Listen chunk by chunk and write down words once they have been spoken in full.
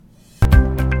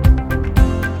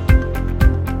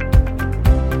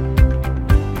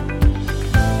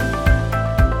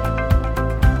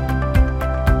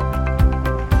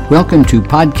Welcome to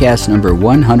podcast number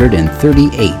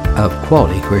 138 of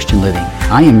Quality Christian Living.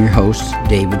 I am your host,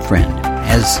 David Friend.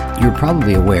 As you're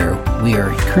probably aware, we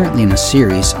are currently in a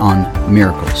series on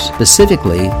miracles,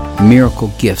 specifically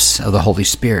miracle gifts of the Holy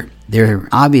Spirit. They're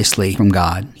obviously from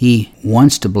God. He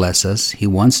wants to bless us. He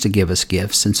wants to give us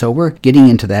gifts. And so we're getting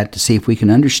into that to see if we can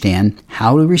understand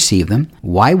how to receive them,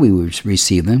 why we would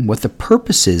receive them, what the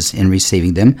purpose is in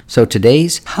receiving them. So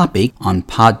today's topic on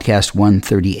podcast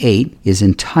 138 is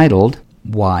entitled,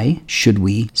 Why Should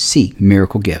We Seek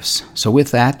Miracle Gifts? So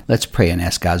with that, let's pray and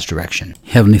ask God's direction.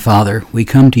 Heavenly Father, we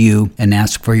come to you and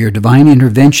ask for your divine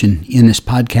intervention in this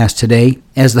podcast today.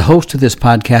 As the host of this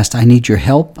podcast, I need your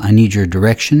help, I need your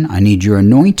direction, I need your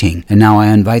anointing. And now I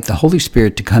invite the Holy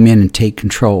Spirit to come in and take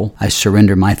control. I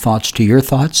surrender my thoughts to your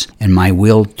thoughts, and my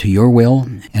will to your will,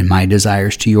 and my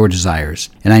desires to your desires.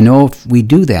 And I know if we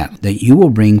do that you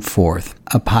will bring forth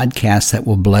a podcast that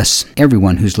will bless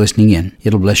everyone who's listening in.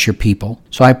 It'll bless your people.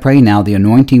 So I pray now the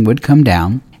anointing would come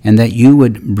down, and that you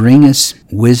would bring us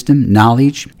wisdom,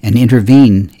 knowledge, and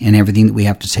intervene in everything that we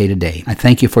have to say today. I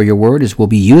thank you for your word as we'll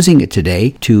be using it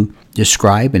today to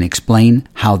describe and explain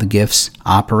how the gifts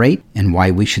operate and why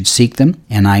we should seek them.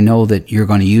 And I know that you're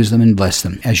going to use them and bless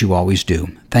them, as you always do.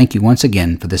 Thank you once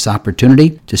again for this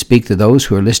opportunity to speak to those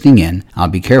who are listening in. I'll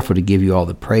be careful to give you all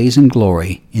the praise and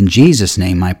glory. In Jesus'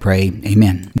 name I pray,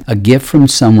 amen. A gift from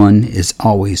someone is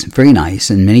always very nice,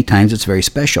 and many times it's very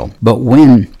special. But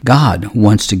when God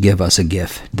wants to give us a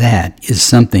gift, that is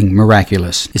something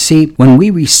miraculous. You see, when we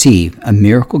receive a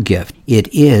miracle gift, it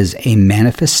is a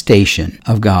manifestation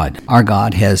of God. Our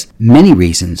God has many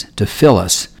reasons to fill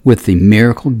us with the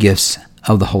miracle gifts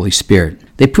of the Holy Spirit.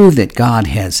 They prove that God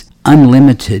has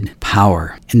unlimited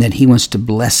power and that He wants to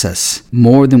bless us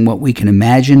more than what we can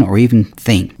imagine or even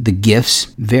think. The gifts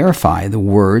verify the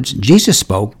words Jesus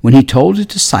spoke when He told His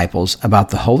disciples about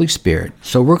the Holy Spirit.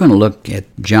 So we're going to look at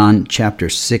John chapter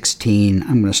 16.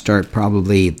 I'm going to start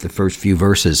probably the first few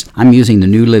verses. I'm using the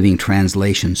New Living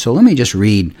Translation. So let me just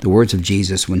read the words of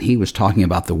Jesus when He was talking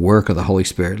about the work of the Holy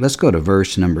Spirit. Let's go to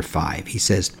verse number 5. He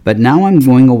says, "But now I'm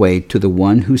going away to the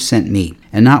one who sent me,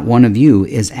 and not one of you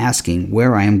is asking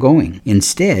where I am going.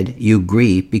 Instead, you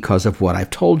grieve because of what I've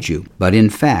told you. But in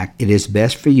fact, it is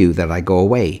best for you that I go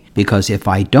away, because if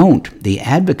I don't, the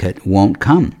advocate won't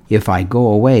come. If I go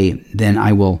away, then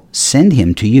I will send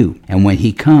him to you. And when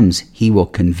he comes, he will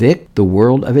convict the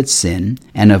world of its sin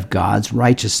and of God's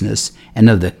righteousness and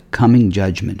of the coming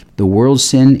judgment. The world's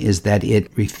sin is that it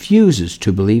refuses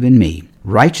to believe in me.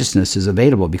 Righteousness is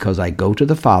available because I go to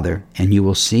the Father, and you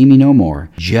will see me no more.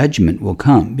 Judgment will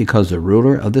come because the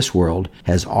ruler of this world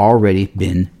has already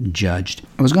been judged."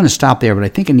 I was going to stop there, but I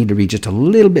think I need to read just a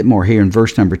little bit more here in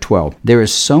verse number 12. "There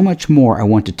is so much more I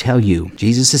want to tell you."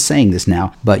 Jesus is saying this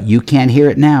now, but you can't hear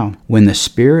it now. "When the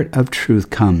Spirit of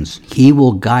truth comes, He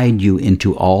will guide you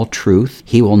into all truth.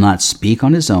 He will not speak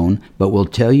on His own, but will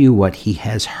tell you what He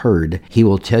has heard. He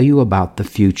will tell you about the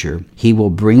future. He will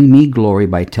bring me glory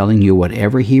by telling you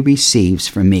whatever He receives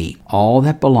from me. All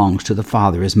that belongs to the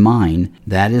Father is mine.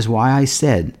 That is why I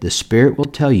said, the Spirit will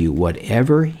tell you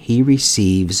whatever He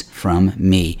receives from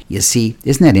me." You see,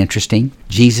 isn't that interesting?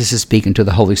 Jesus is speaking to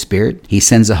the Holy Spirit. He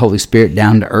sends the Holy Spirit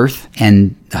down to earth,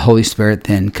 and the Holy Spirit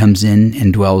then comes in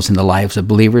and dwells in the lives of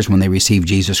believers when they receive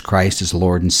Jesus Christ as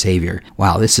Lord and Savior.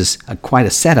 Wow, this is quite a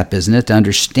setup, isn't it, to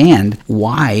understand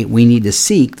why we need to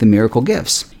seek the miracle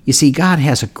gifts. You see, God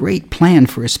has a great plan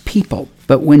for His people.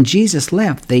 But when Jesus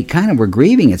left, they kind of were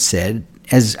grieving, it said,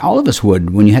 as all of us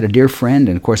would when you had a dear friend,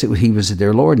 and of course He was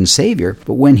their Lord and Savior.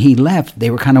 But when He left, they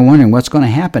were kind of wondering, what's going to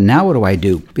happen? Now what do I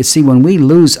do? But see, when we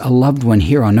lose a loved one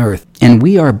here on earth, and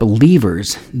we are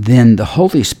believers, then the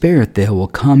Holy Spirit there will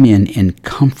come in and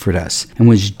comfort us. And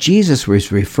when Jesus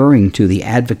was referring to the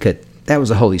advocate, that was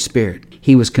the Holy Spirit.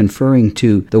 He was conferring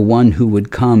to the one who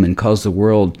would come and cause the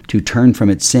world to turn from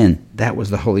its sin. That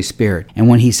was the Holy Spirit. And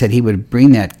when He said He would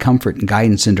bring that comfort and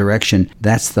guidance and direction,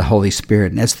 that's the Holy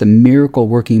Spirit. And that's the miracle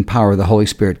working power of the Holy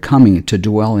Spirit coming to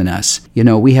dwell in us. You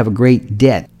know, we have a great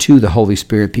debt to the Holy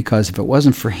Spirit, because if it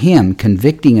wasn't for Him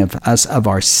convicting of us of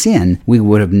our sin, we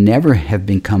would have never have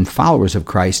become followers of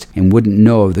Christ and wouldn't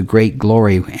know of the great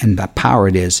glory and the power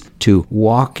it is to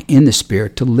walk in the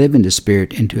Spirit, to live in the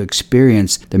Spirit, and to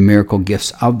experience the miracle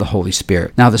gifts of the Holy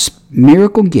Spirit. Now, the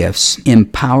miracle gifts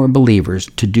empower believers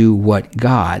to do what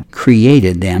God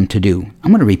created them to do.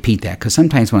 I'm going to repeat that, because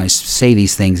sometimes when I say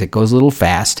these things, it goes a little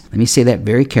fast. Let me say that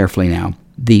very carefully now.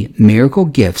 The miracle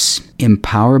gifts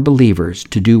empower believers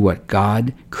to do what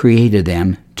God created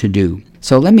them to do.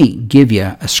 So let me give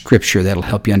you a scripture that'll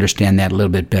help you understand that a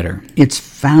little bit better. It's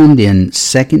found in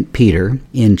 2 Peter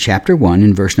in chapter 1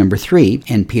 in verse number 3,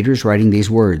 and Peter's writing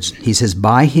these words. He says,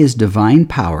 "By his divine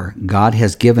power, God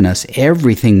has given us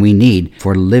everything we need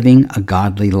for living a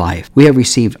godly life. We have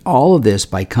received all of this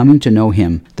by coming to know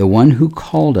him, the one who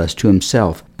called us to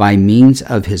himself by means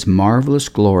of his marvelous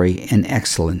glory and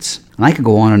excellence." And I could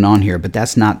go on and on here, but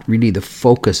that's not really the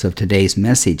focus of today's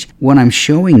message. What I'm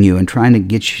showing you and trying to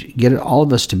get all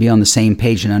of us to be on the same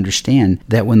page and understand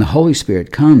that when the Holy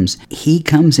Spirit comes, he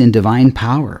comes in divine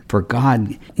power. For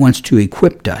God wants to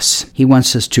equip us. He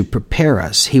wants us to prepare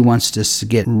us. He wants us to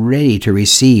get ready to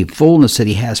receive fullness that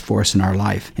he has for us in our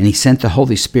life. And he sent the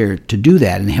Holy Spirit to do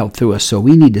that and help through us. So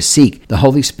we need to seek the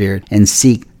Holy Spirit and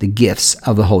seek the gifts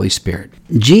of the Holy Spirit.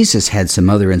 Jesus had some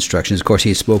other instructions. Of course,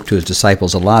 he spoke to his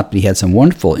disciples a lot, but he had some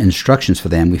wonderful instructions for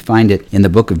them. We find it in the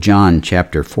book of John,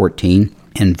 chapter 14,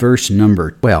 and verse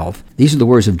number 12. These are the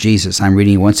words of Jesus. I'm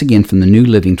reading once again from the New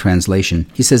Living Translation.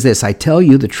 He says this, "I tell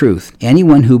you the truth.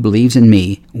 Anyone who believes in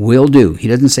me will do." He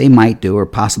doesn't say might do or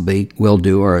possibly will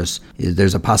do, or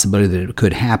there's a possibility that it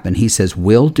could happen. He says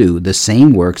will do the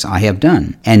same works I have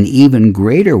done, and even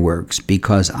greater works,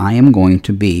 because I am going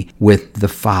to be with the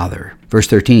Father. Verse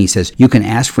 13, he says, "You can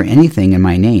ask for anything in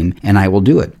my name, and I will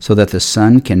do it, so that the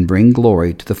Son can bring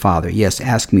glory to the Father. Yes,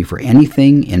 ask me for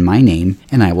anything in my name,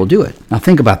 and I will do it." Now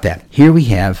think about that. Here we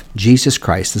have Jesus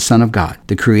Christ, the Son of God,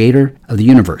 the creator of the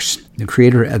universe, the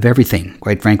creator of everything,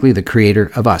 quite frankly, the creator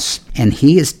of us. And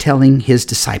he is telling his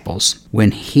disciples,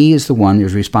 when he is the one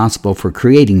who's responsible for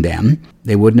creating them,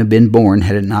 they wouldn't have been born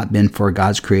had it not been for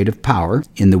God's creative power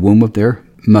in the womb of their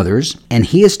mothers. And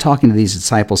he is talking to these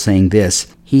disciples saying this.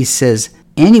 He says,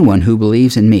 "Anyone who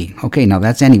believes in me." Okay, now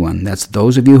that's anyone. That's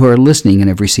those of you who are listening and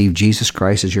have received Jesus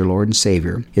Christ as your Lord and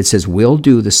Savior. It says, "will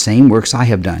do the same works I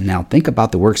have done." Now think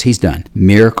about the works he's done.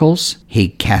 Miracles. He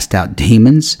cast out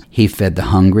demons. He fed the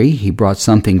hungry. He brought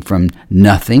something from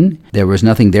nothing. There was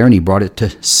nothing there and he brought it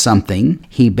to something.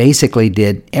 He basically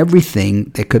did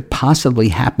everything that could possibly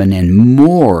happen and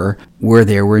more where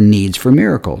there were needs for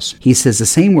miracles. He says, "The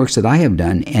same works that I have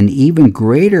done and even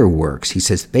greater works," he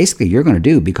says, basically you're going to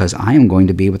do because I am going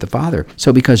to be with the Father.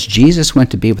 So because Jesus went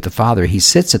to be with the Father, he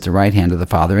sits at the right hand of the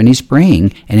Father and he's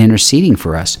praying and interceding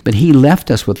for us. But he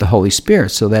left us with the Holy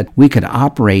Spirit so that we could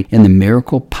operate in the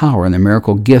miracle power and the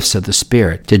miracle gifts of the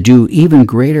Spirit to do even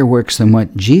greater works than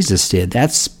what Jesus did.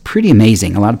 That's pretty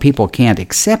amazing. A lot of people can't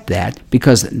accept that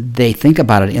because they think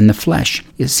about it in the flesh.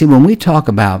 You see, when we talk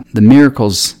about the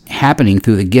miracles happening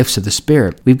through the gifts of the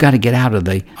Spirit, we've got to get out of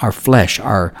our flesh,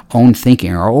 our own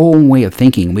thinking, our own way of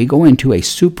thinking. We go into a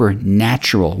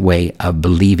supernatural way of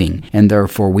believing, and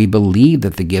therefore we believe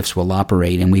that the gifts will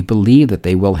operate, and we believe that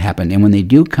they will happen. And when they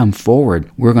do come forward,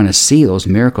 we're going to see those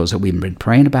miracles that we've been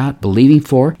praying about, believing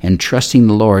for, and trusting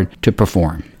the Lord to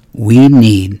perform. We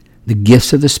need the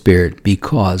gifts of the Spirit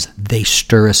because they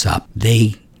stir us up.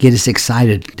 They get us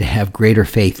excited to have greater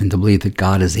faith and to believe that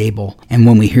God is able. And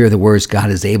when we hear the words,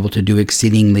 God is able to do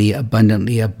exceedingly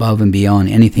abundantly above and beyond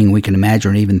anything we can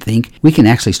imagine or even think, we can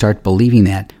actually start believing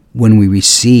that when we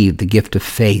receive the gift of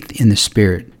faith in the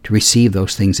Spirit, to receive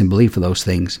those things and believe for those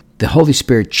things. The Holy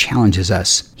Spirit challenges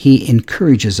us. He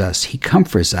encourages us. He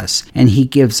comforts us. And he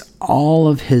gives all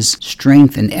of his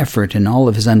strength and effort and all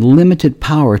of his unlimited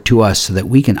power to us so that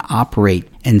we can operate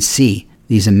and see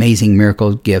these amazing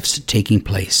miracle gifts taking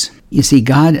place. You see,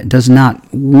 God does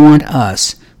not want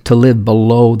us to live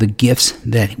below the gifts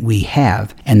that we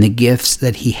have and the gifts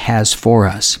that he has for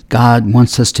us. God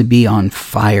wants us to be on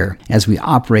fire as we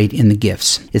operate in the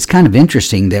gifts. It's kind of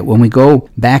interesting that when we go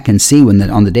back and see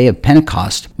on the day of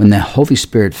Pentecost, when the Holy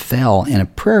Spirit fell in a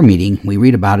prayer meeting, we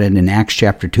read about it in Acts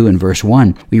chapter 2 and verse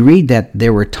 1. We read that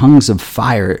there were tongues of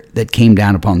fire that came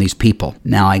down upon these people.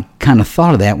 Now, I kind of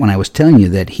thought of that when I was telling you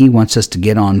that he wants us to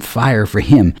get on fire for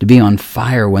him, to be on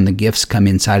fire when the gifts come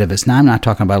inside of us. Now, I'm not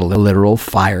talking about a literal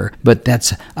fire, but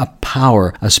that's a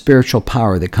power, a spiritual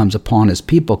power that comes upon us.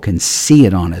 People can see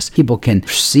it on us. People can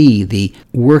see the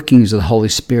workings of the Holy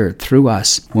Spirit through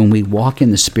us when we walk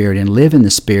in the Spirit and live in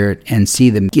the Spirit and see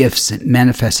the gifts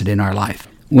manifested in our life.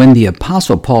 When the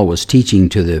Apostle Paul was teaching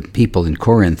to the people in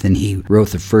Corinth, and he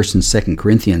wrote the 1st and 2nd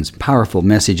Corinthians, powerful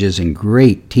messages and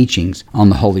great teachings on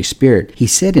the Holy Spirit, he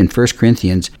said in 1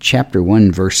 Corinthians chapter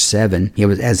 1, verse 7,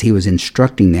 as he was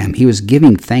instructing them, he was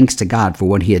giving thanks to God for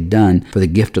what he had done for the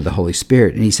gift of the Holy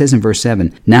Spirit. And he says in verse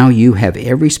 7, "Now you have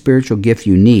every spiritual gift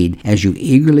you need as you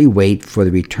eagerly wait for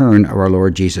the return of our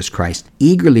Lord Jesus Christ."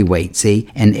 Eagerly wait, see?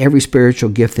 And every spiritual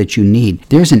gift that you need,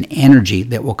 there's an energy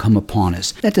that will come upon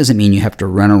us. That doesn't mean you have to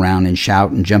run run around and shout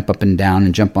and jump up and down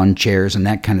and jump on chairs and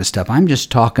that kind of stuff. I'm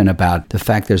just talking about the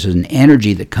fact there's an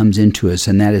energy that comes into us,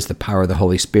 and that is the power of the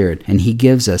Holy Spirit. And He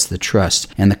gives us the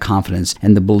trust and the confidence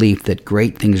and the belief that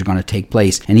great things are going to take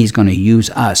place, and He's going to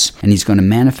use us, and He's going to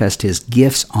manifest His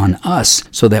gifts on us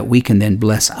so that we can then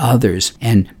bless others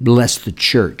and bless the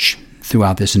church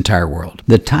throughout this entire world.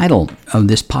 The title of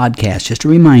this podcast, just to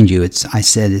remind you, it's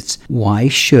Why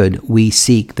Should We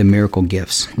Seek the Miracle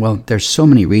Gifts? Well, there's so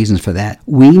many reasons for that.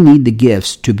 We need the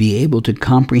gifts to be able to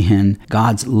comprehend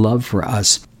God's love for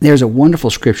us. There's a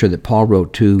wonderful scripture that Paul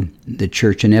wrote to the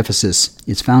church in Ephesus.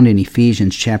 It's found in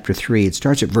Ephesians chapter 3. It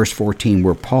starts at verse 14,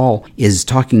 where Paul is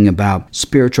talking about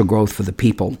spiritual growth for the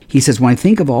people. He says, when I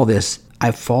think of all this, I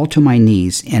fall to my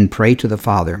knees and pray to the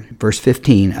Father. Verse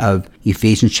 15 of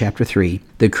Ephesians chapter 3,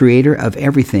 the creator of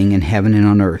everything in heaven and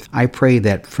on earth. I pray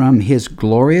that from His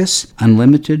glorious,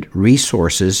 unlimited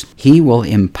resources, He will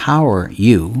empower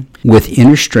you with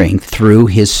inner strength through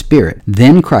His Spirit.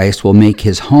 Then Christ will make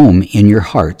His home in your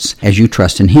hearts as you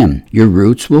trust in Him. Your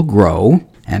roots will grow.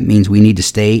 That means we need to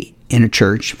stay in a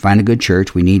church, find a good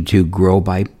church. We need to grow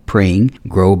by praying,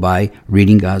 grow by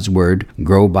reading God's Word,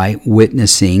 grow by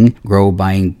witnessing, grow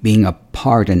by being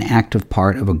an active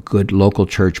part of a good local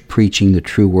church preaching the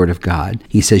true Word of God.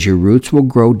 He says your roots will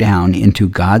grow down into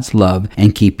God's love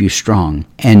and keep you strong.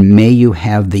 And may you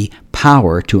have the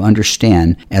power to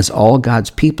understand, as all God's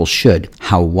people should,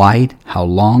 how wide, how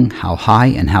long, how high,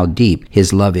 and how deep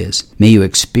His love is. May you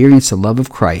experience the love of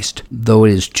Christ, though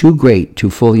it is too great to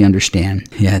fully understand.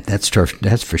 Yeah, that's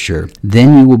for sure.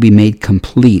 Then you will be made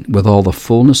complete with all the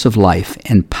fullness of life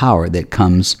and power that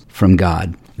comes from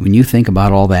God. When you think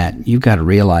about all that, you've got to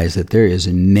realize that there is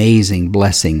amazing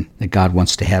blessing that God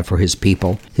wants to have for His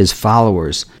people. His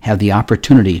followers have the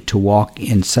opportunity to walk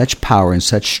in such power and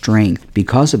such strength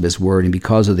because of His Word and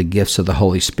because of the gifts of the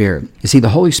Holy Spirit. You see, the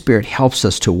Holy Spirit helps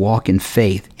us to walk in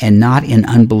faith and not in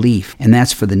unbelief, and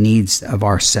that's for the needs of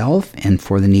ourselves and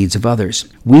for the needs of others.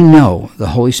 We know the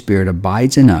Holy Spirit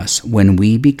abides in us when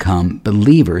we become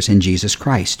believers in Jesus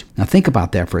Christ. Now think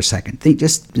about that for a second.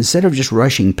 Instead of just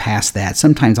rushing past that,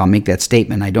 sometimes I'll make that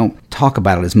statement. I don't talk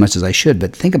about it as much as I should,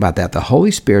 but think about that. The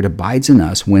Holy Spirit abides in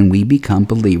us when we become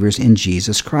believers in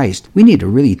Jesus Christ. We need to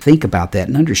really think about that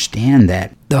and understand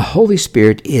that the Holy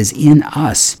Spirit is in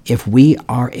us if we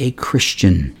are a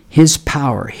Christian. His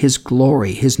power, His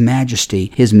glory, His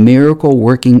majesty, His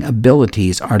miracle-working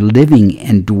abilities are living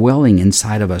and dwelling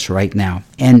inside of us right now.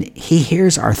 And He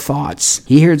hears our thoughts.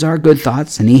 He hears our good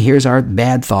thoughts, and He hears our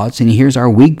bad thoughts, and He hears our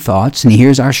weak thoughts, and He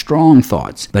hears our strong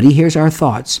thoughts. But He hears our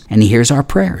thoughts, and He hears our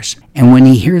prayers. And when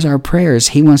He hears our prayers,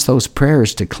 He wants those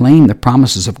prayers to claim the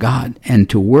promises of God and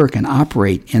to work and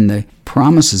operate in the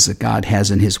promises that God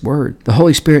has in His Word. The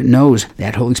Holy Spirit knows,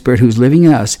 that Holy Spirit who's living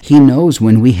in us, He knows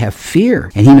when we have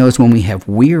fear, and He knows when we have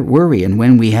worry and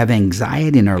when we have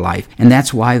anxiety in our life. And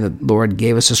that's why the Lord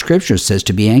gave us a scripture that says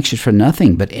to be anxious for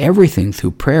nothing, but everything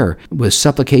through prayer with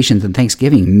supplications and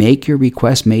thanksgiving. Make your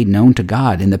requests made known to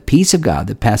God, and the peace of God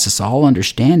that passes all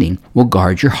understanding will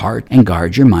guard your heart and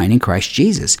guard your mind in Christ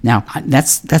Jesus. Now,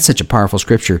 that's such a powerful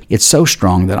scripture. It's so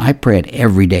strong that I pray it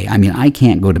every day. I mean, I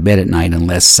can't go to bed at night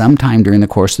unless sometime during the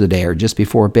course of the day or just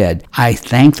before bed, I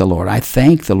thank the Lord. I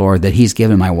thank the Lord that He's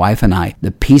given my wife and I the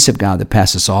peace of God that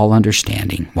passes all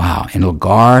understanding. Wow. And it'll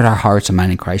guard our hearts and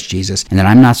mind in Christ Jesus. And that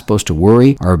I'm not supposed to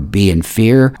worry or be in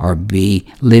fear or be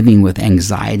living with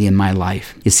anxiety in my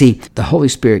life. You see, the Holy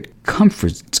Spirit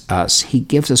comforts us. He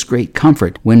gives us great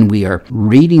comfort when we are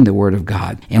reading the Word of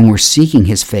God and we're seeking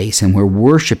His face and we're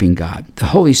worshiping God. The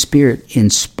Holy Spirit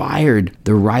inspired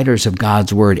the writers of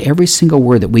God's Word. Every single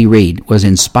word that we read was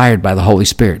inspired by the Holy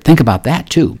Spirit. Think about that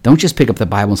too. Don't just pick up the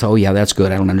Bible and say, oh yeah, that's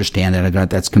good. I don't understand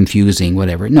that. That's confusing,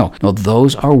 whatever. No,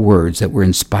 those are words that were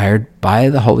inspired by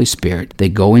the Holy Spirit. They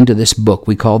go into this book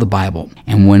we call the Bible.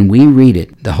 And when we read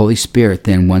it, the Holy Spirit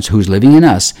then, who's living in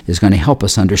us, is going to help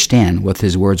us understand what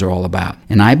His words are all about.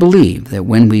 And I believe that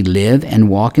when we live and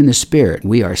walk in the Spirit,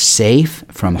 we are safe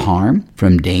from harm,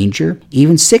 from danger,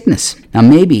 even sickness. Now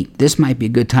maybe this might be a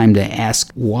good time to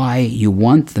ask why you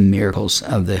want the miracles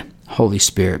of the Holy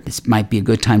Spirit. This might be a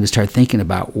good time to start thinking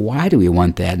about why do we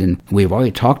want that? And we've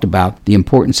already talked about the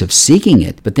importance of seeking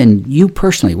it. But then you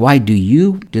personally, why do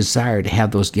you desire to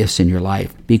have those gifts in your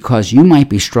life? Because you might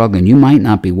be struggling. You might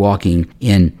not be walking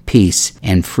in peace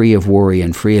and free of worry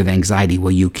and free of anxiety.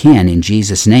 Well, you can in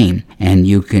Jesus' name. And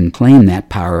you can claim that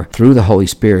power through the Holy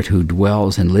Spirit who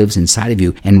dwells and lives inside of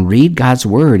you, and read God's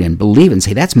Word and believe and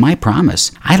say, that's my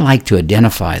promise. I like to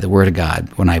identify the Word of God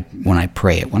when I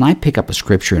pray it. When I pick up a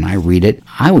scripture and I read it,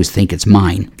 I always think it's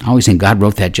mine. I always think God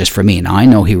wrote that just for me, and I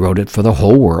know He wrote it for the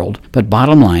whole world. But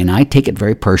bottom line, I take it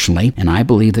very personally, and I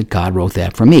believe that God wrote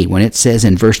that for me. When it says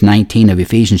in verse 19 of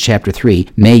Ephesians chapter 3,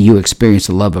 may you experience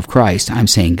the love of Christ, I'm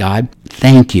saying, God,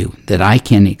 thank you that I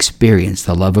can experience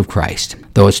the love of Christ.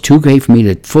 Though it's too great for me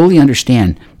to fully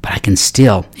understand, but I can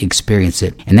still experience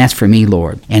it. And that's for me,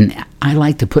 Lord. And I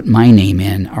like to put my name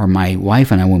in, or my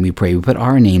wife and I, when we pray, we put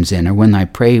our names in. Or when I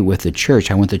pray with the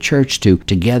church, I want the church to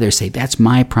together say, that's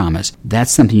my promise.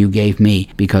 That's something you gave me,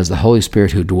 because the Holy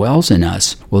Spirit who dwells in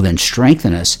us will then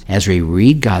strengthen us as we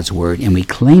read God's Word and we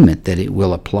claim it that it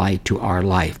will apply to our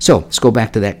life. So let's go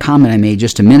back to that comment I made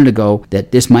just a minute ago,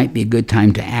 that this might be a good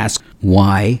time to ask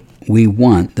why we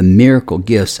want the miracle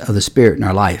gifts of the Spirit in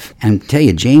our life. And I tell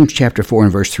you, James chapter 4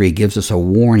 and verse 3 gives us a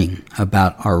warning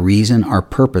about our reason, our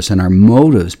purpose, and our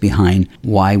motives behind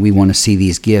why we want to see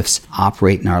these gifts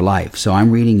operate in our life. So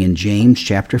I'm reading in James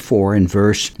chapter 4 and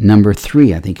verse number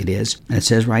 3, I think it is. And it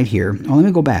says right here, let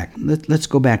me go back. Let's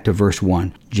go back to verse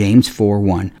 1. James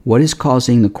 4:1. What is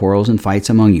causing the quarrels and fights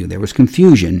among you? There was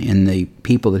confusion in the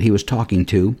people that he was talking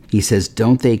to. He says,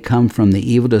 don't they come from the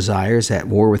evil desires at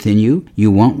war within you? You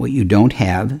want what you don't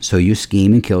have, so you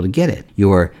scheme and kill to get it.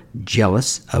 You are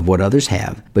jealous of what others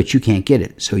have, but you can't get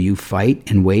it, so you fight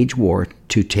and wage war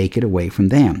to take it away from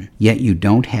them. Yet you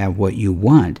don't have what you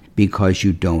want because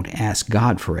you don't ask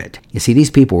God for it. You see, these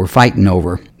people were fighting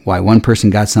over why one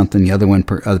person got something, the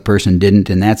other person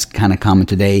didn't, and that's kind of common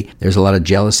today. There's a lot of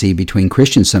jealousy between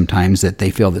Christians sometimes, that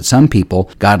they feel that some people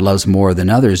God loves more than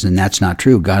others, and that's not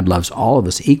true. God loves all of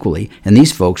us equally, and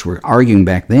these folks were arguing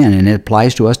back then, and it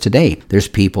applies to us today. There's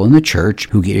people in the church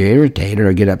who get irritated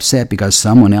or get upset because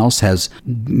someone else has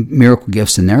miracle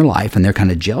gifts in their life, and they're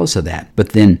kind of jealous of that.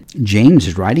 But then James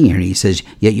is writing here, and he says,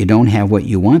 yet you don't have what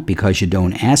you want because you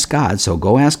don't ask God, so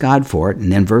go ask God for it.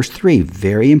 And then verse 3,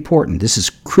 very important. This is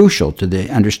crucial to the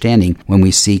understanding when we're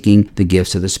seeking the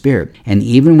gifts of the Spirit. And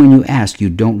even when you ask, you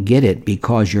don't get it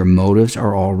because your motives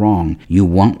are all wrong. You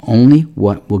want only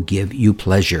what will give you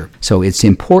pleasure. So it's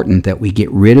important that we get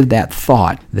rid of that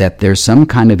thought that there's some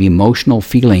kind of emotional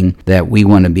feeling that we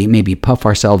want to be, maybe puff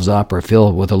ourselves up or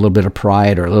feel with a little bit of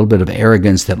pride or a little bit of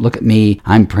arrogance that, look at me,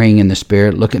 I'm praying in the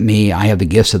Spirit, look at me, I have the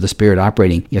gifts of the Spirit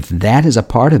operating. If that is a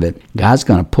part of it, God's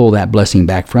going to pull that blessing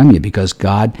back from you, because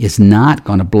God is not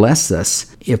going to bless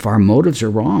us if our motives are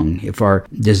wrong, if our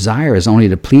desire is only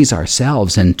to please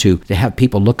ourselves and to have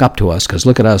people look up to us, because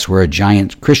look at us, we're a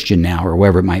giant Christian now, or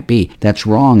whatever it might be. That's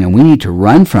wrong, and we need to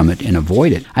run from it and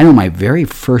avoid it. I know my very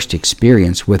first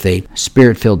experience with a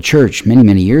Spirit-filled church many,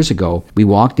 many years ago, we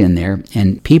walked in there,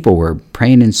 and people were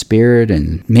praying in spirit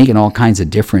and making all kinds of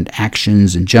different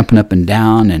actions and jumping up and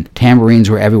down, and tambourines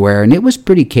were everywhere, and it was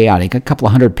pretty chaotic, a couple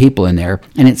of hundred people in there,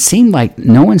 and it seemed like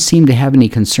no one seemed to have any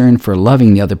concern for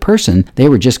loving the other person. They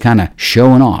were just kind of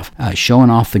showing off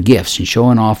the gifts and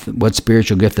showing off what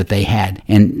spiritual gift that they had,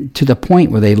 and to the point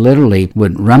where they literally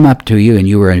would run up to you, and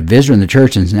you were a visitor in the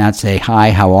church, and not say, hi,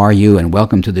 how are you, and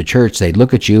welcome to the church. They'd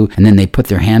look at you, and then they put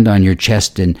their hand on your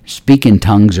chest and speak in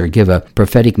tongues or give a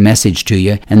prophetic message to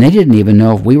you, and they didn't even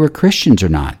know if we were Christians or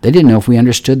not. They didn't know if we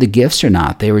understood the gifts or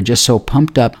not. They were just so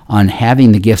pumped up on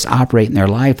having the gifts operate in their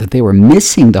life that they were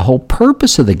missing the whole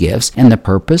purpose of the gifts, and the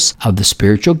purpose of the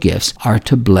spiritual gifts are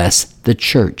to bless the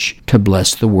church, to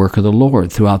bless the work of the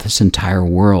Lord throughout this entire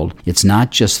world. It's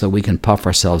not just that we can puff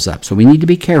ourselves up. So we need to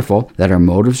be careful that our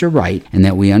motives are right and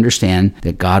that we understand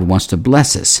that God wants to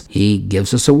bless us. He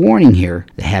gives us a warning here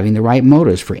that having the right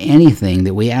motives for anything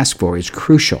that we ask for is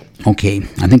crucial. Okay,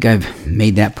 I think I've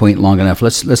made that point long enough.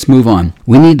 Let's move on.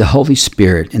 We need the Holy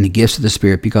Spirit and the gifts of the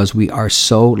Spirit because we are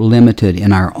so limited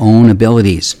in our own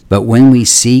abilities. But when we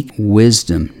seek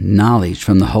wisdom, knowledge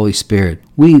from the Holy Spirit,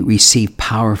 we receive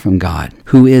power from God,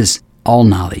 who is all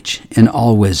knowledge and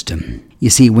all wisdom. You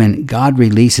see, when God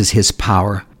releases His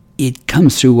power, it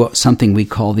comes through something we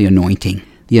call the anointing.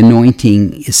 The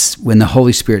anointing is when the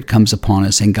Holy Spirit comes upon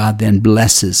us and God then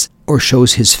blesses or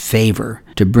shows His favor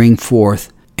to bring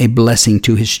forth a blessing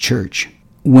to His church.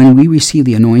 When we receive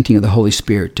the anointing of the Holy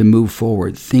Spirit to move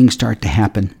forward, things start to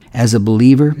happen. As a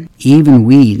believer, even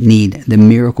we need the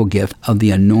miracle gift of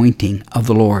the anointing of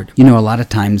the Lord. You know, a lot of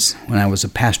times when I was a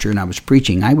pastor and I was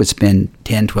preaching, I would spend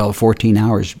 10, 12, 14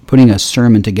 hours putting a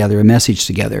sermon together, a message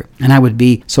together. And I would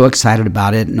be so excited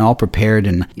about it and all prepared,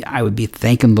 and I would be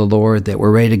thanking the Lord that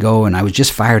we're ready to go. And I was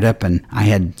just fired up, and I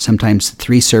had sometimes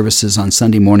 3 services on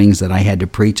Sunday mornings that I had to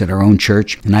preach at our own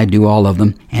church, and I'd do all of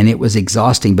them. And it was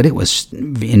exhausting, but it was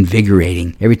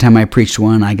invigorating. Every time I preached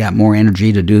one, I got more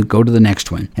energy to go to the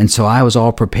next one. And so I was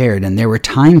all prepared. And there were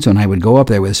times when I would go up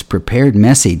there with this prepared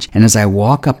message. And as I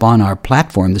walk up on our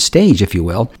platform, the stage, if you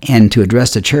will, and to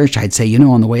address the church, I'd say,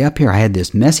 on the way up here, I had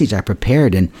this message I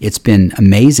prepared, and it's been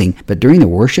amazing. But during the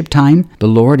worship time, the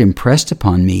Lord impressed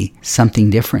upon me something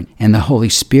different. And the Holy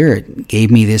Spirit gave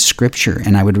me this scripture,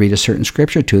 and I would read a certain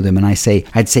scripture to them. And I'd say,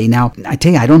 now, I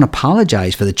tell you, I don't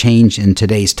apologize for the change in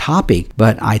today's topic,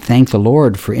 but I thank the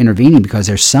Lord for intervening because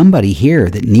there's somebody here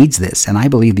that needs this. And I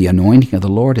believe the anointing of the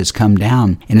Lord has come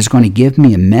down and is going to give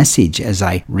me a message as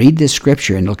I read this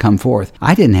scripture, and it'll come forth.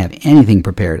 I didn't have anything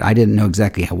prepared. I didn't know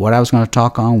exactly what I was going to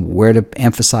talk on, where to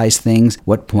emphasize things,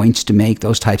 what points to make,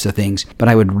 those types of things. But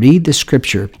I would read the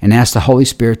scripture and ask the Holy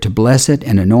Spirit to bless it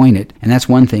and anoint it. And that's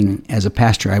one thing, as a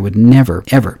pastor, I would never,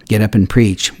 ever get up and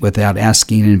preach without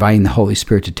asking and inviting the Holy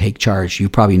Spirit to take charge. You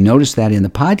probably noticed that in the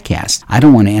podcast. I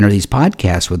don't want to enter these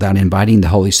podcasts without inviting the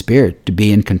Holy Spirit to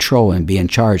be in control and be in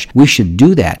charge. We should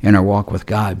do that in our walk with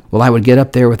God. Well, I would get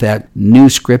up there with that new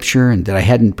scripture and that I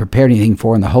hadn't prepared anything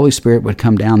for, and the Holy Spirit would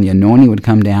come down, the anointing would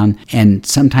come down, and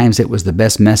sometimes it was the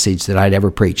best message that I'd ever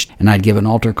preached. And I'd give an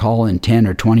altar call, and 10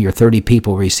 or 20 or 30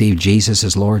 people received Jesus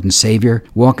as Lord and Savior.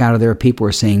 Walk out of there, people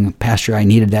were saying, Pastor, I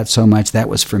needed that so much. That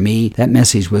was for me. That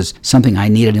message was something I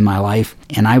needed in my life.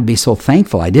 And I would be so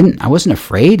thankful. I wasn't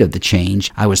afraid of the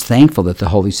change. I was thankful that the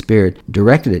Holy Spirit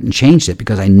directed it and changed it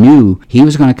because I knew He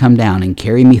was going to come down and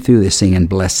carry me through this thing and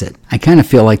bless it. I kind of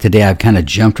feel like today I've kind of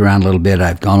jumped around a little bit.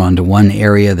 I've gone on to one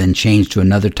area, then changed to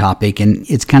another topic, and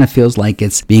it kind of feels like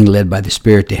it's being led by the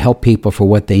Spirit to help people for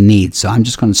what they need. So I'm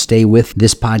just going to stay with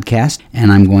this podcast,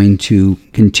 and I'm going to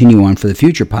continue on for the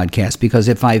future podcast, because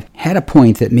if I've had a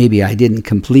point that maybe I didn't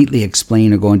completely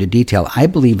explain or go into detail, I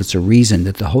believe it's a reason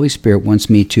that the Holy Spirit wants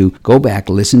me to go back,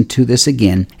 listen to this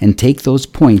again, and take those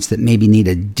points that maybe need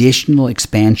additional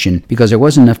expansion, because there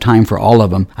wasn't enough time for all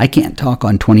of them. I can't talk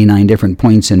on 29 different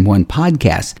points in one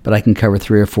podcast, but I can cover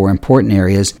 3 or 4 important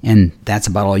areas, and that's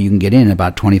about all you can get in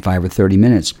about 25 or 30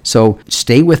 minutes. So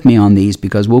stay with me on these,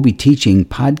 because we'll be teaching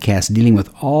podcasts dealing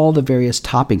with all the various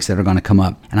topics that are going to come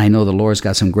up, and I know the Lord's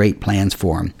got some great plans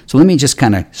for them. So let me just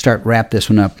kind of wrap this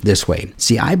one up this way.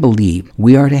 See, I believe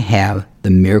we are to have the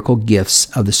miracle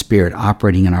gifts of the Spirit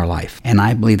operating in our life. And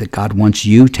I believe that God wants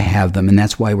you to have them, and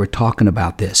that's why we're talking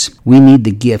about this. We need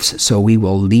the gifts so we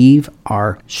will leave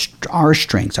our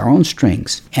strengths, our own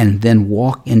strengths, and then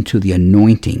walk into the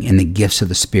anointing and the gifts of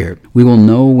the Spirit. We will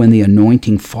know when the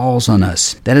anointing falls on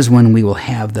us. That is when we will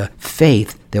have the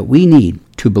faith that we need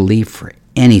to believe for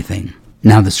anything.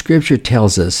 Now, the Scripture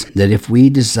tells us that if we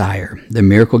desire the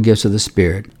miracle gifts of the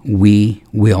Spirit, we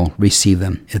will receive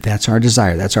them. If that's our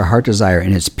desire, that's our heart desire,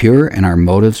 and it's pure and our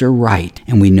motives are right,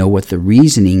 and we know what the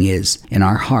reasoning is in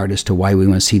our heart as to why we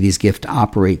want to see these gifts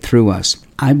operate through us.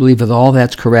 I believe that all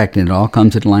that's correct, and it all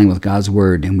comes in line with God's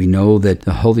Word, and we know that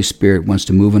the Holy Spirit wants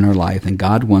to move in our life, and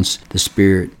God wants the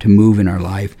Spirit to move in our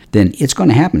life, then it's going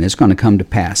to happen. It's going to come to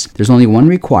pass. There's only one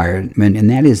requirement, and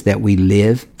that is that we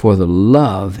live for the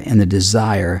love and the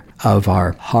desire of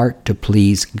our heart to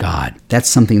please God. That's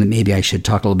something that maybe I should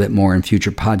talk a little bit more in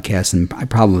future podcasts, and I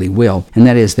probably will, and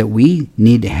that is that we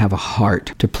need to have a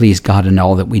heart to please God in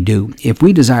all that we do. If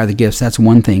we desire the gifts, that's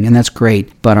one thing, and that's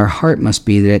great, but our heart must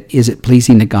be that, is it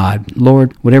pleasing to God?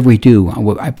 Lord, whatever we do,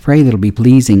 I pray that it'll be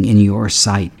pleasing in your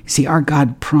sight. See, our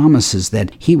God promises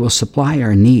that He will supply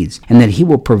our needs and that He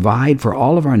will provide for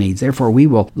all of our needs. Therefore, we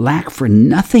will lack for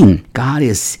nothing. God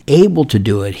is able to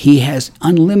do it. He has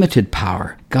unlimited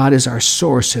power. God is our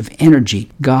source of energy.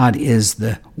 God is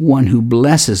the one who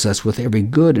blesses us with every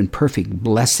good and perfect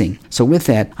blessing. So with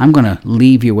that, I'm going to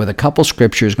leave you with a couple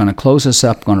scriptures, going to close us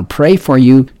up, going to pray for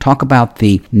you, talk about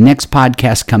the next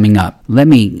podcast coming up. Let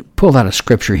me pull out a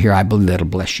scripture here. I believe that'll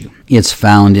bless you. It's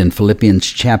found in Philippians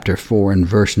chapter 4 and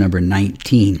verse number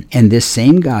 19. And this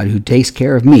same God who takes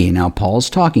care of me, now Paul's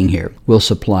talking here, will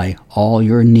supply all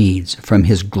your needs from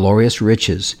His glorious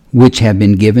riches, which have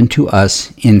been given to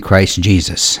us in Christ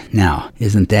Jesus. Now,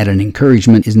 isn't that an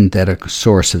encouragement? Isn't that a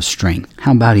source of strength?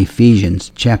 How about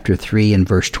Ephesians chapter 3 and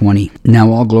verse 20?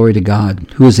 Now all glory to God,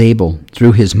 who is able,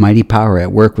 through His mighty power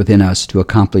at work within us, to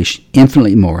accomplish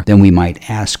infinitely more than we might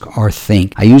ask or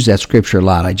think. I use that scripture a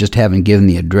lot. I just haven't given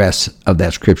the address of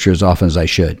that scripture as often as I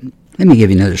should. Let me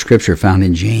give you another scripture found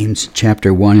in James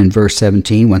chapter 1 and verse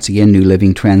 17, once again, New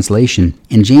Living Translation.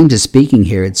 And James is speaking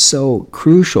here. It's so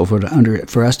crucial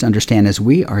for us to understand as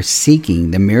we are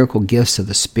seeking the miracle gifts of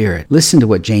the Spirit. Listen to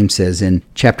what James says in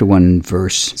chapter 1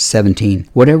 verse 17.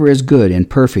 Whatever is good and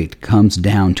perfect comes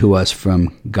down to us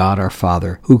from God our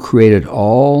Father, who created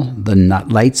all the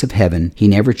lights of heaven. He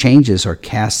never changes or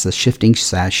casts a shifting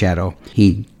shadow.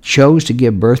 He chose to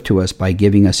give birth to us by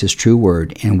giving us his true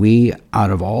word, and we, out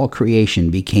of all creation,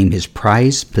 became his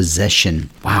prized possession.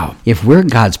 Wow. If we're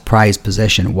God's prized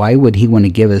possession, why would he want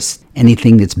to give us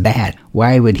anything that's bad?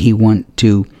 Why would he want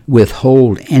to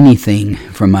withhold anything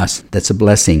from us that's a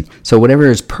blessing? So whatever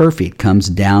is perfect comes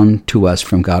down to us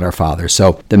from God our Father.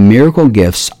 So the miracle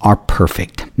gifts are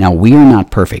perfect. Now, we are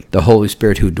not perfect. The Holy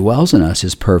Spirit who dwells in us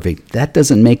is perfect. That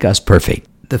doesn't make us perfect.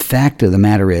 The fact of the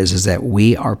matter is that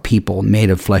we are people made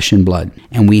of flesh and blood,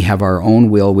 and we have our own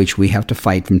will, which we have to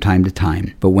fight from time to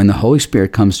time. But when the Holy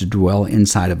Spirit comes to dwell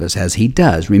inside of us, as he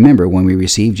does, remember, when we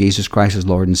receive Jesus Christ as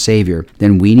Lord and Savior,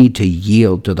 then we need to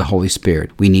yield to the Holy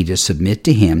Spirit. We need to submit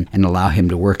to him and allow him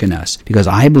to work in us. Because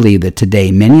I believe that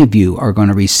today many of you are going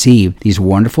to receive these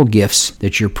wonderful gifts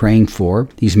that you're praying for.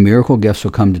 These miracle gifts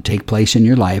will come to take place in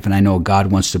your life, and I know God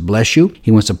wants to bless you.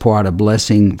 He wants to pour out a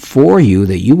blessing for you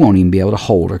that you won't even be able to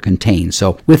hold or contain.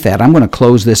 So with that, I'm going to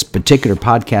close this particular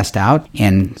podcast out,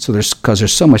 and so because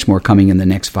there's so much more coming in the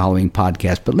next following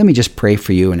podcast. But let me just pray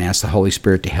for you and ask the Holy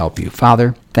Spirit to help you.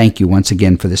 Father, thank you once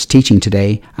again for this teaching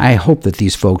today. I hope that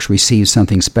these folks receive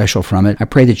something special from it. I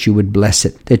pray that you would bless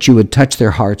it, that you would touch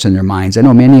their hearts and their minds. I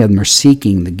know many of them are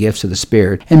seeking the gifts of the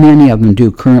Spirit, and many of them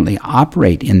do currently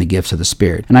operate in the gifts of the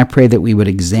Spirit. And I pray that we would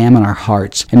examine our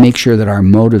hearts and make sure that our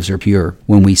motives are pure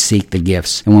when we seek the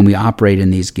gifts and when we operate in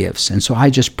these gifts. And so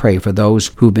I just pray for those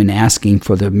who've been asking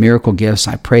for the miracle gifts.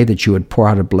 I pray that you would pour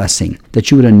out a blessing, that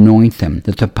you would anoint them,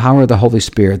 that the power of the Holy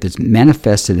Spirit that's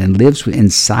manifested and lives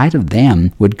inside of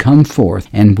them would come forth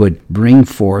and would bring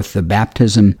forth the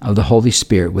baptism of the Holy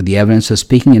Spirit with the evidence of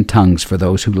speaking in tongues for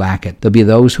those who lack it. There'll be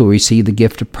those who receive the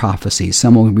gift of prophecy.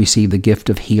 Some will receive the gift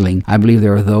of healing. I believe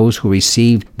there are those who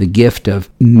receive the gift of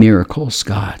miracles,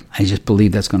 God. I just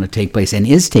believe that's going to take place and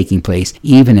is taking place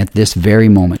even at this very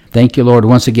moment. Thank you, Lord,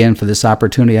 once again for this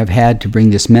opportunity I've had to bring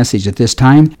this message at this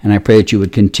time, and I pray that you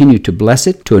would continue to bless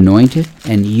it, to anoint it,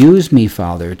 and use me,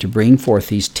 Father, to bring forth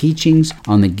these teachings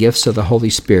on the gifts of the Holy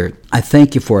Spirit. I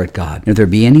thank you for it, God. If there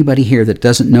be anybody here that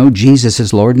doesn't know Jesus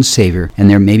as Lord and Savior, and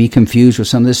they're maybe confused with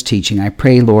some of this teaching, I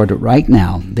pray, Lord, that right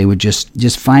now they would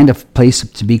just find a place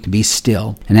to be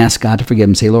still and ask God to forgive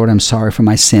them. Say, Lord, I'm sorry for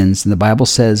my sins. And the Bible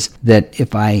says that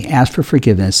if I ask for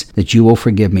forgiveness, that you will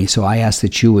forgive me. So I ask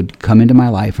that you would come into my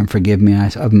life and forgive me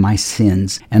of my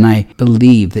sins. And I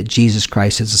believe that Jesus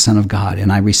Christ is the Son of God, and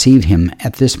I receive him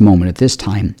at this moment, at this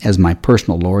time, as my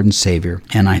personal Lord and Savior.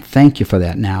 And I thank you for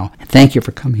that now. Thank you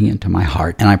for coming into my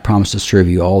heart, and I promise to serve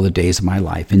you all the days of my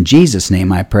life. In Jesus'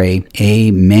 name I pray,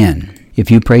 amen. If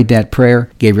you prayed that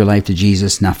prayer, gave your life to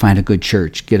Jesus, now find a good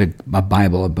church. Get a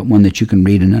Bible, but one that you can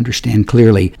read and understand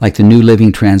clearly, like the New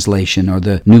Living Translation or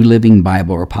the New Living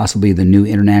Bible or possibly the New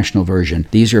International Version.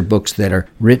 These are books that are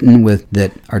written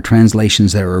that are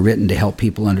translations that are written to help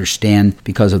people understand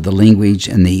because of the language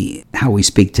and how we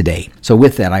speak today. So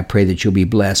with that, I pray that you'll be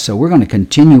blessed. So we're going to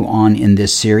continue on in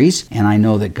this series, and I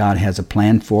know that God has a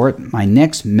plan for it. My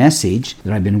next message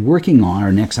that I've been working on,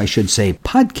 or next, I should say,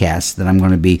 podcast that I'm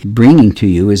going to be bringing to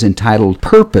you is entitled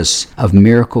Purpose of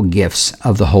Miracle Gifts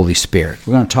of the Holy Spirit.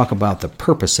 We're going to talk about the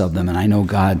purpose of them, and I know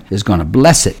God is going to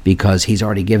bless it because he's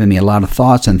already given me a lot of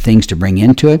thoughts and things to bring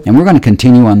into it. And we're going to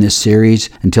continue on this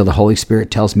series until the Holy Spirit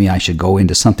tells me I should go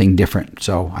into something different.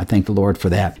 So I thank the Lord for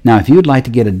that. Now, if you'd like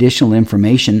to get additional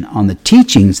information on the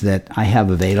teachings that I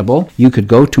have available, you could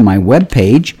go to my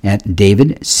webpage at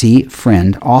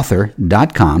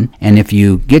davidcfriendauthor.com. And if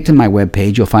you get to my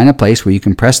webpage, you'll find a place where you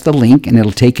can press the link, and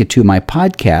it'll take you to my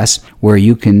podcast where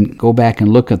you can go back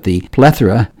and look at the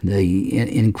plethora, the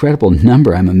incredible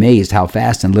number. I'm amazed how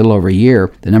fast, in a little over a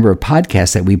year, the number of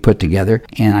podcasts that we put together.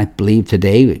 And I believe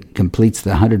today it completes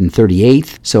the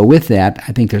 138th. So with that,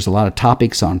 I think there's a lot of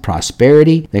topics on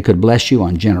prosperity that could bless you,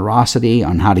 on generosity,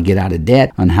 on how to get out of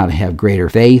debt, on how to have greater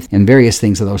faith, and various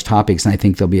things of those topics. And I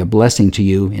think they'll be a blessing to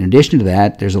you. In addition to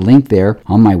that, there's a link there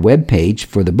on my webpage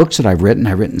for the books that I've written.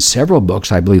 I've written several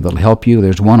books I believe that'll help you.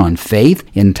 There's one on faith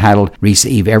entitled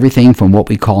Receive Everything from What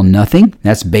We Call Nothing.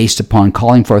 That's based upon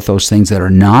calling forth those things that are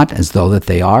not as though that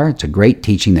they are. It's a great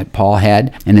teaching that Paul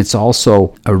had, and it's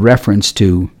also a reference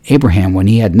to Abraham when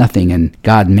he had nothing, and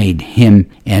God made him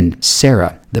and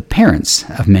Sarah the parents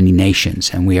of many nations,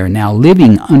 and we are now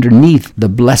living underneath the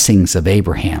blessings of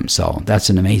Abraham. So that's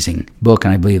an amazing book,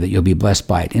 and I believe that you'll be blessed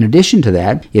by it. In addition to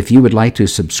that, if you would like to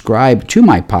subscribe to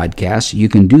my podcast, you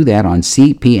can do that on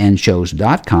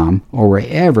cpnshows.com or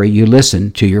wherever you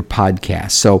listen to your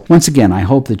podcast. So once again, I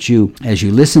hope that you, as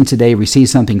you listen today, receive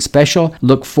something special.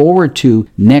 Look forward to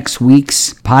next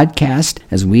week's podcast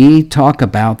as we talk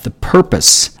about the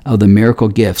purpose of the miracle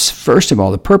gifts. First of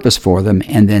all, the purpose for them,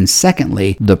 and then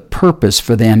secondly, the purpose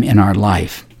for them in our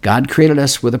life. God created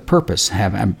us with a purpose,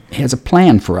 has a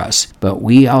plan for us, but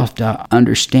we have to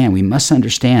understand, we must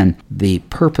understand the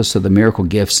purpose of the miracle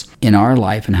gifts in our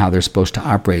life and how they're supposed to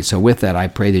operate. So with that, I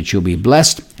pray that you'll be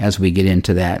blessed as we get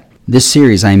into that. This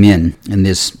series I'm in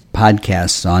this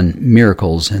podcast on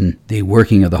miracles and the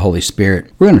working of the Holy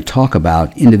Spirit, we're going to talk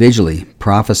about individually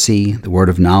prophecy, the word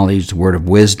of knowledge, the word of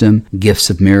wisdom, gifts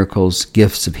of miracles,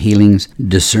 gifts of healings,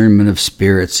 discernment of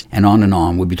spirits, and on and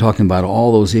on. We'll be talking about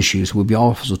all those issues. We'll be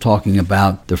also talking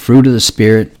about the fruit of the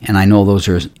Spirit, and I know those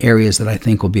are areas that I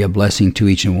think will be a blessing to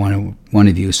each and one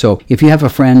of you. So if you have a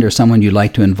friend or someone you'd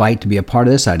like to invite to be a part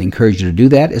of this, I'd encourage you to do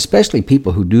that, especially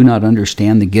people who do not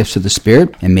understand the gifts of the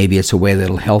Spirit, and maybe it's a way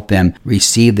that'll help them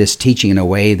receive this teaching in a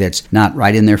way that's not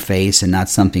right in their face and not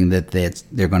something that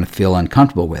they're going to feel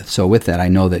uncomfortable with. So with that, I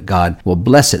know that God will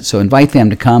bless it. So invite them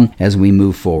to come as we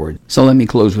move forward. So let me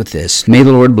close with this. May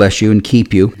the Lord bless you and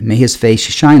keep you. May His face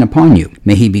shine upon you.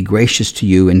 May He be gracious to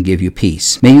you and give you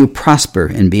peace. May you prosper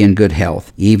and be in good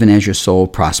health, even as your soul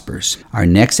prospers. Our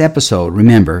next episode,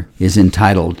 remember, is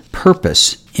entitled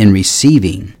Purpose in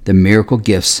Receiving the Miracle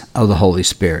Gifts of the Holy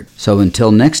Spirit. So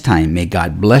until next time, may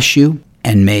God bless you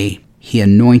and may He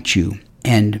anoint you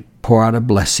and pour out a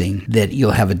blessing that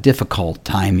you'll have a difficult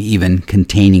time even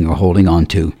containing or holding on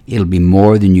to. It'll be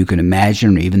more than you can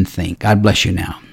imagine or even think. God bless you now.